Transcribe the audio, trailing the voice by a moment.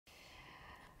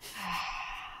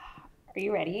Are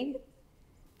you ready?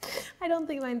 I don't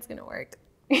think mine's gonna work.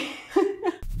 Hey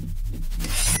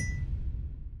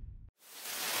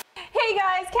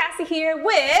guys, Cassie here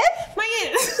with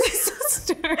my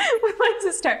sister. With my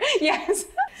sister, yes.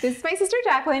 This is my sister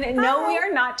Jackelyn. No, we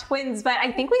are not twins, but I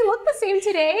think we look the same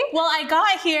today. Well, I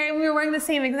got here and we were wearing the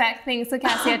same exact thing, so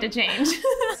Cassie had to change.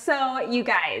 So you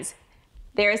guys,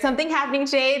 there is something happening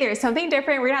today. There is something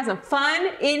different. We're gonna have some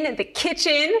fun in the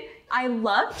kitchen. I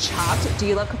love Chopped. Do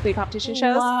you love food competition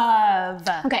shows? Love.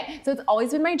 Okay, so it's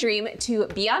always been my dream to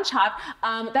be on Chopped.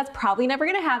 That's probably never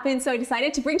gonna happen, so I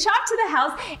decided to bring Chopped to the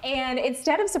house, and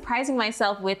instead of surprising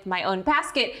myself with my own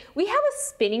basket, we have a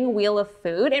spinning wheel of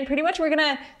food, and pretty much we're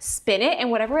gonna spin it,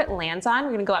 and whatever it lands on,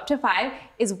 we're gonna go up to 5,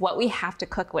 is what we have to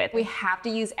cook with. We have to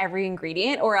use every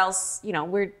ingredient, or else, you know,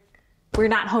 we're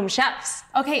not home chefs.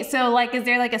 Okay, so like, is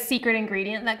there like a secret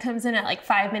ingredient that comes in at like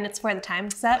 5 minutes before the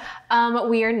time's up?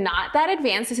 We are not that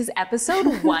advanced. This is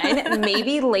episode 1,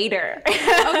 maybe later.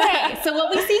 Okay, so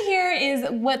what we see here is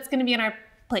what's gonna be on our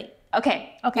plate.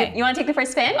 Okay. Okay. You wanna take the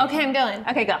first spin? Okay, I'm going.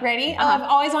 Okay, go. Ready? Oh, I've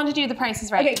always wanted to do the Price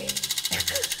is Right. Okay.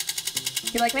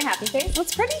 You like my happy face?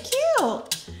 That's pretty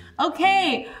cute.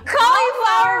 Okay.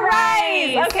 Cauliflower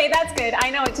rice! Okay, that's good.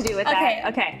 I know what to do with that.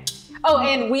 Okay. Oh,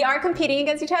 and we are competing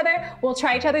against each other. We'll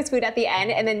try each other's food at the end,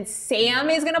 and then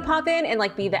Sam is gonna pop in and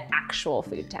like be the actual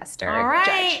food tester. All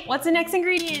right, judge. What's the next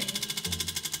ingredient?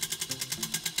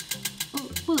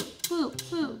 Ooh.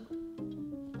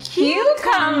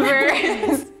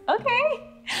 Cucumbers.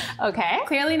 Okay.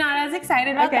 Clearly not as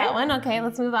excited about that one. Okay,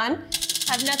 let's move on.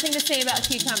 I have nothing to say about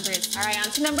cucumbers. All right,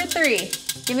 on to number 3.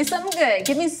 Give me something good.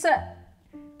 Give me some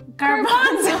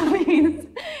garbanzo beans.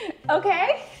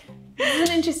 Okay. This is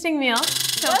an interesting meal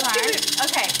so far.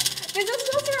 Okay, this is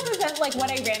supposed to represent like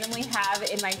what I randomly have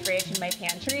in my fridge and my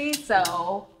pantry,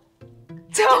 so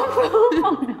tofu.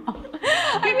 Oh no.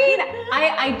 I mean,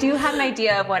 I do have an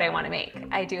idea of what I want to make.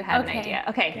 I do have an idea.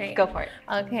 Okay, great. Go for it.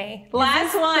 Okay.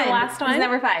 Last one. The last one? This is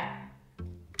number 5.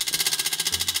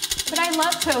 But I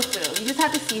love tofu. You just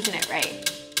have to season it right.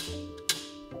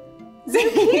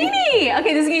 Zucchini!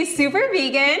 Okay, this is gonna be super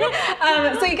vegan.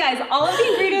 So you guys, all of the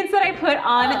ingredients that I put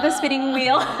on the spinning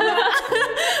wheel.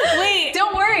 Wait.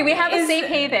 Don't worry, we have a safe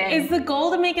haven. Is the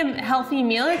goal to make a healthy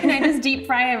meal, or can I just deep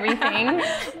fry everything?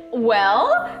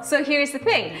 Well, so here's the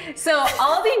thing. So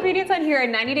all of the ingredients on here are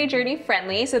 90-day journey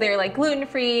friendly. So they're like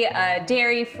gluten-free,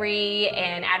 dairy-free,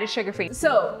 and added sugar-free.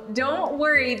 So don't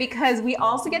worry, because we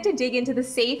also get to dig into the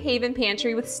safe haven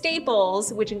pantry with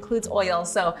staples, which includes oil.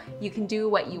 So you can do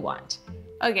what you want.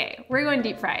 Okay, we're going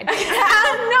deep fried. No,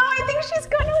 I think she's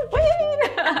gonna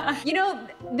win. You know,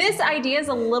 this idea is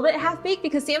a little bit half-baked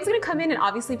because Sam's gonna come in and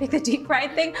obviously pick the deep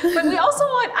fried thing, but I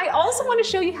also want to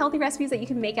show you healthy recipes that you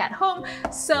can make at home.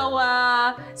 So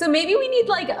maybe we need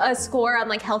like a score on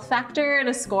like health factor and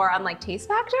a score on like taste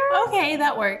factor. Okay,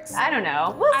 that works. I don't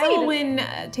know. We'll see. I will win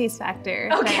taste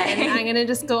factor. Okay. I'm gonna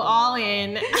just go all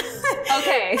in.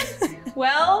 Okay.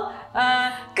 Well,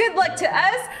 good luck to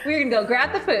us. We're gonna go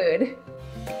grab the food.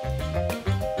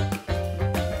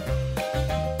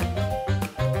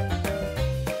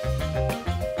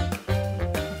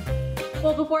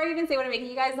 Well, before I even say what I'm making,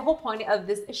 you guys, the whole point of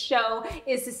this show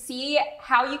is to see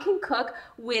how you can cook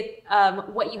with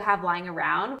what you have lying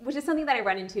around, which is something that I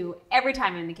run into every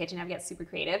time I'm in the kitchen. I get super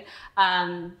creative.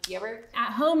 You ever?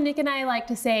 At home, Nick and I like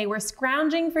to say we're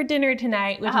scrounging for dinner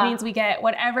tonight, which means we get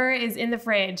whatever is in the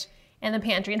fridge and the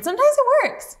pantry, and sometimes it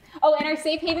works. Oh, and our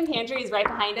safe haven pantry is right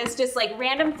behind us, just like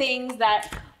random things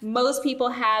that most people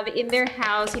have in their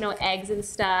house, you know, eggs and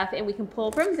stuff, and we can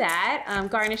pull from that.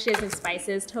 Garnishes and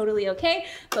spices, totally okay,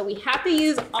 but we have to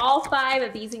use all 5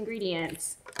 of these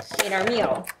ingredients in our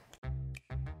meal.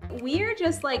 We are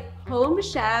just like home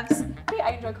chefs.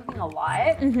 I enjoy cooking a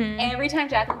lot. Every time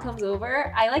Jackelyn comes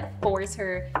over, I like force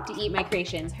her to eat my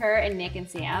creations, her and Nick and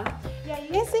Sam. Yeah,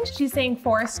 you guys think she's saying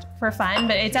forced for fun,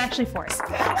 but it's actually forced.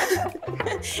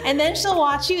 And then she'll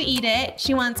watch you eat it.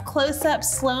 She wants close-up,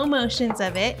 slow motions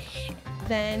of it.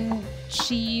 Then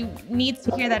she needs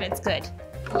to hear that it's good.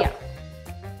 Yeah.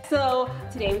 So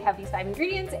today we have these 5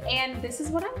 ingredients, and this is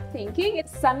what I'm thinking.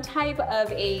 It's some type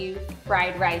of a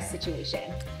fried rice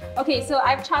situation. Okay, so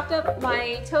I've chopped up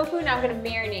my tofu, now I'm gonna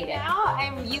marinate it. Now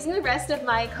I'm using the rest of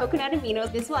my coconut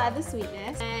aminos. This will add the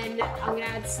sweetness. And I'm gonna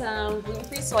add some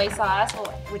gluten-free soy sauce,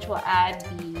 which will add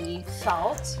the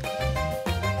salt.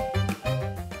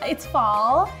 It's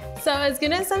fall, so I was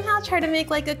gonna somehow try to make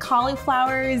like a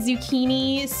cauliflower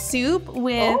zucchini soup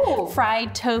with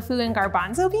fried tofu and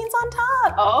garbanzo beans on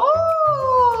top.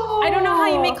 Oh! I don't know how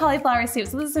you make cauliflower soup,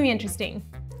 so this is gonna be interesting.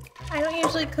 I don't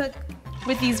usually cook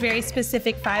with these very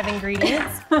specific 5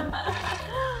 ingredients.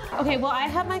 Okay, well I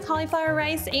have my cauliflower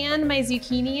rice and my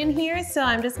zucchini in here, so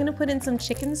I'm just gonna put in some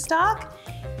chicken stock.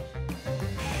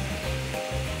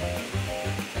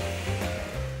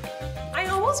 I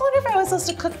almost wonder if I was supposed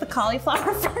to cook the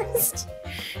cauliflower first.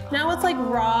 Now it's like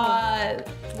raw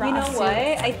You know soup. what?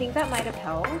 I think that might have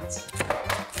helped.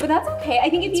 But that's okay.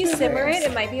 I think if you simmer it,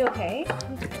 it might be okay.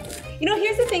 You know,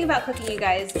 here's the thing about cooking, you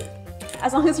guys.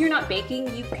 As long as you're not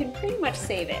baking, you can pretty much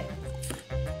save it.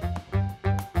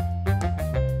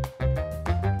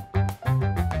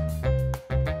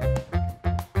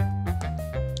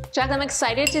 Jack, I'm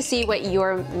excited to see what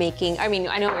you're making. I mean,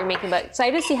 I know what you're making, but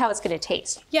excited to see how it's gonna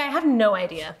taste. Yeah, I have no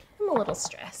idea. I'm a little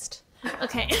stressed.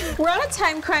 Okay. We're on a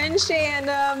time crunch, and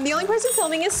the only person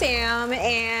filming is Sam,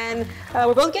 and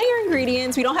we're both getting our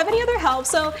ingredients. We don't have any other help,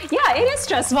 so yeah, it is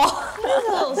stressful. It's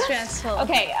a little stressful.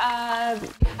 Okay, I'm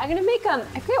gonna make, I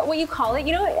forget what you call it.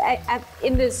 You know,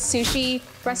 in the sushi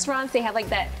restaurants, they have like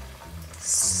that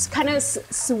kind of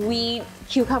sweet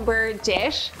cucumber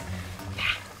dish.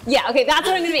 Yeah, okay, that's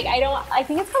what I'm gonna make. I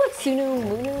think it's called like sunu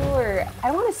munu, or I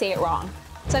don't wanna say it wrong.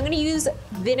 So I'm gonna use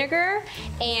vinegar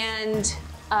and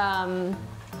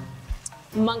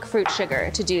monk fruit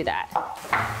sugar to do that.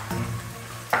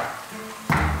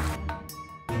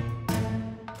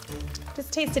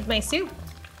 Just tasted my soup.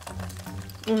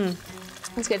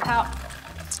 That's good. How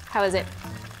is it?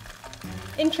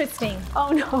 Interesting. Oh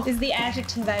no. Is the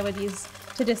adjective I would use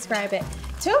to describe it.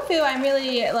 Tofu, I'm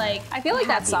really like, I feel like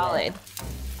that's happy solid.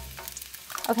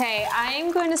 Okay,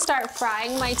 I'm going to start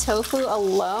frying my tofu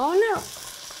alone. You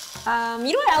know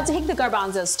what? I'll take the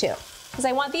garbanzos too, because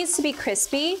I want these to be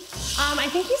crispy. I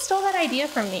think you stole that idea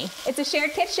from me. It's a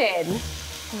shared kitchen.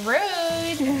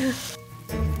 Rude.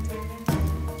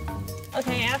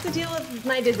 Okay, I have to deal with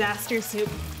my disaster soup.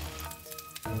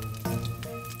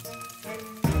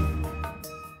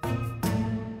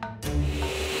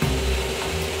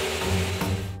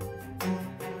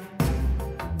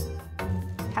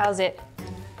 How's it?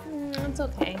 It's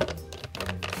okay.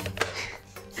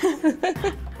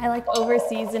 I like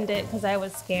over-seasoned it because I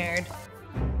was scared.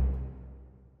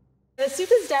 The soup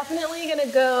is definitely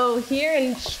gonna go here,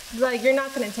 and like you're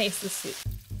not gonna taste the soup.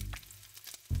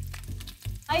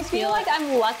 I feel like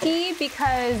I'm lucky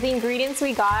because the ingredients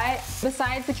we got,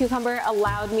 besides the cucumber,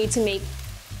 allowed me to make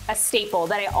a staple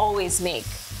that I always make.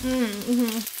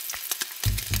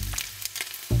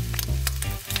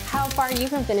 How far are you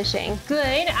from finishing?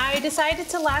 Good. I decided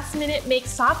to last minute make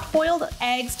soft-boiled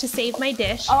eggs to save my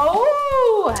dish.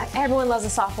 Oh, everyone loves a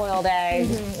soft-boiled egg.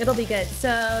 It'll be good. So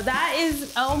that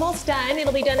is almost done.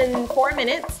 It'll be done in 4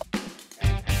 minutes.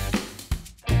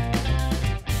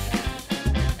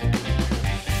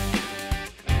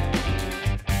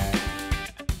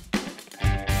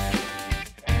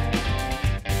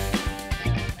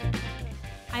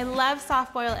 I love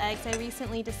soft-boiled eggs. I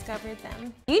recently discovered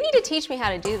them. You need to teach me how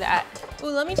to do that. Ooh,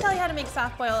 let me tell you how to make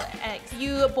soft-boiled eggs.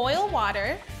 You boil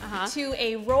water to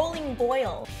a rolling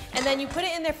boil, and then you put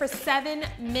it in there for 7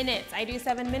 minutes. I do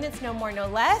 7 minutes, no more, no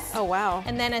less. Oh, wow.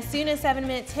 And then as soon as 7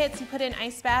 minutes hits, you put it in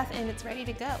ice bath, and it's ready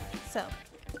to go. So,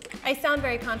 I sound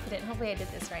very confident. Hopefully I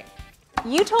did this right.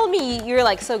 You told me you're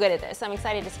like so good at this. I'm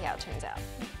excited to see how it turns out.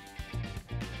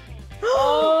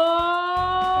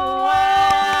 Oh,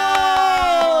 wow!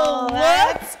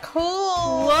 That's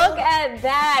cool. Look at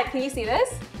that. Can you see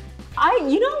this?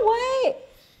 You know what?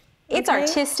 It's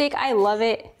artistic. I love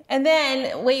it. And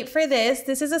then, wait for this.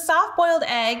 This is a soft-boiled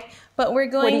egg, but we're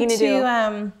going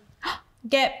to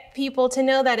get people to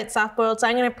know that it's soft-boiled, so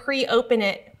I'm going to pre-open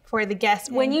it for the guests.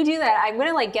 When you do that, I'm going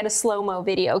to like get a slow-mo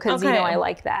video because you know I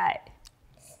like that.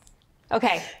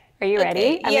 Okay. Are you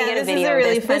ready? I'm gonna get a video of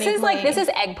this. This is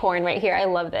egg porn right here. I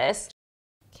love this.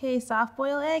 Okay, soft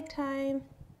boil egg time.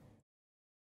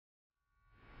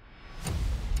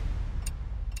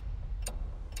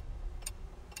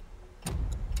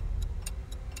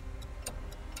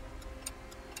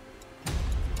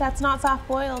 That's not soft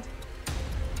boiled.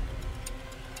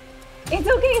 It's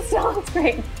okay, it still looks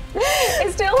great.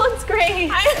 It still looks great.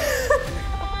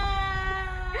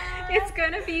 It's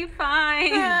gonna be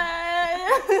fine.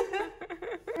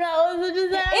 That was a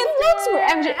disaster. It looks,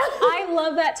 I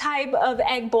love that type of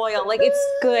egg boil. Like, it's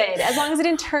good. As long as it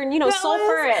didn't turn, you know,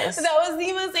 sulfurous. That was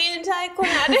the most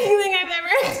anticlimactic thing I've ever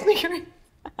experienced.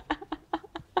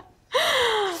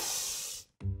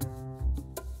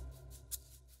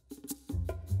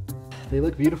 They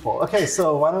look beautiful. Okay,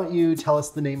 so why don't you tell us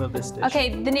the name of this dish?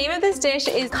 Okay, the name of this dish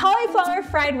is cauliflower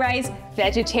fried rice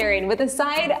vegetarian with a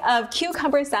side of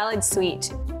cucumber salad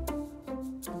sweet.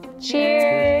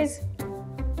 Cheers.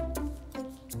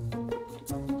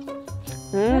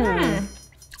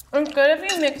 It's good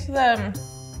if you mix the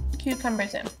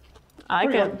cucumbers in. I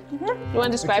like it. You want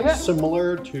to describe it? It's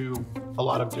similar to a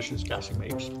lot of dishes Cassey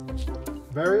makes.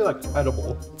 Very like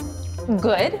edible.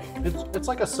 Good. It's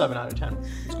like a 7 out of 10.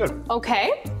 It's good.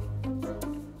 Okay.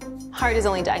 Heart is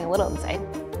only dying a little inside.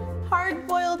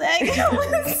 Hard-boiled egg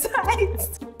on the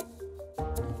sides.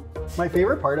 My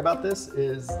favorite part about this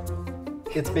is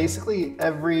it's basically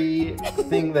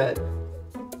everything that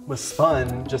was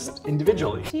fun, just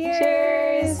individually.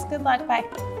 Cheers. Good luck. Bye.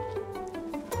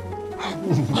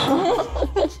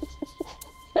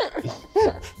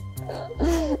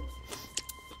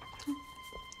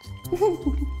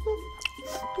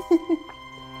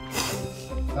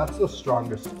 That's the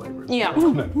strongest flavor. Yeah.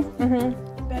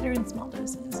 Better in small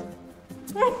doses.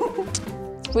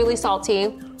 It's really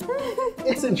salty.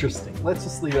 It's interesting. Let's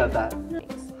just leave it at that.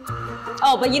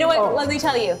 Oh, but you know what? Oh. Let me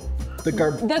tell you. The The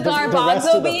rest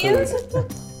garbanzo of the beans.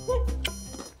 food.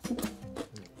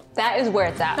 That is where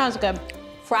it's at. That was good.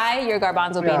 Fry your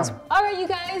garbanzo Yeah. beans. All right, you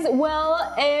guys.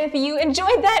 Well, if you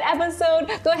enjoyed that episode,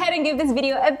 go ahead and give this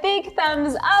video a big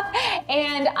thumbs up.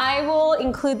 And I will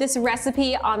include this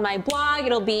recipe on my blog.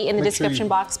 It'll be in the Make sure description you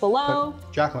box below.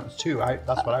 Put Jackelyn's too.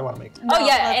 That's what I want to make. Oh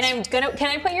yeah, let's- and I'm gonna, can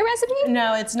I put your recipe?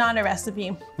 No, it's not a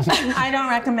recipe. I don't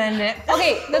recommend it.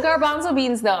 Okay, the garbanzo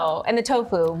beans though, and the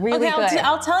tofu, really Okay, good.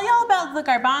 I'll tell y'all about the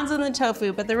garbanzo and the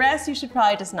tofu, but the rest you should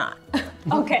probably just not.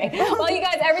 Okay, well you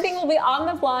guys, everything will be on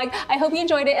the blog. I hope you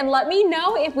enjoyed it, and let me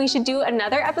know if we should do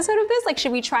another episode of this. Like,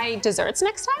 should we try desserts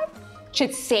next time?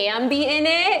 Should Sam be in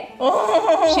it?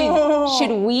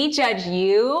 Should we judge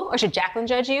you? Or should Jackelyn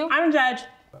judge you? I'm a judge.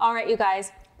 All right, you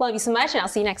guys, love you so much, and I'll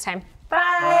see you next time.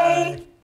 Bye.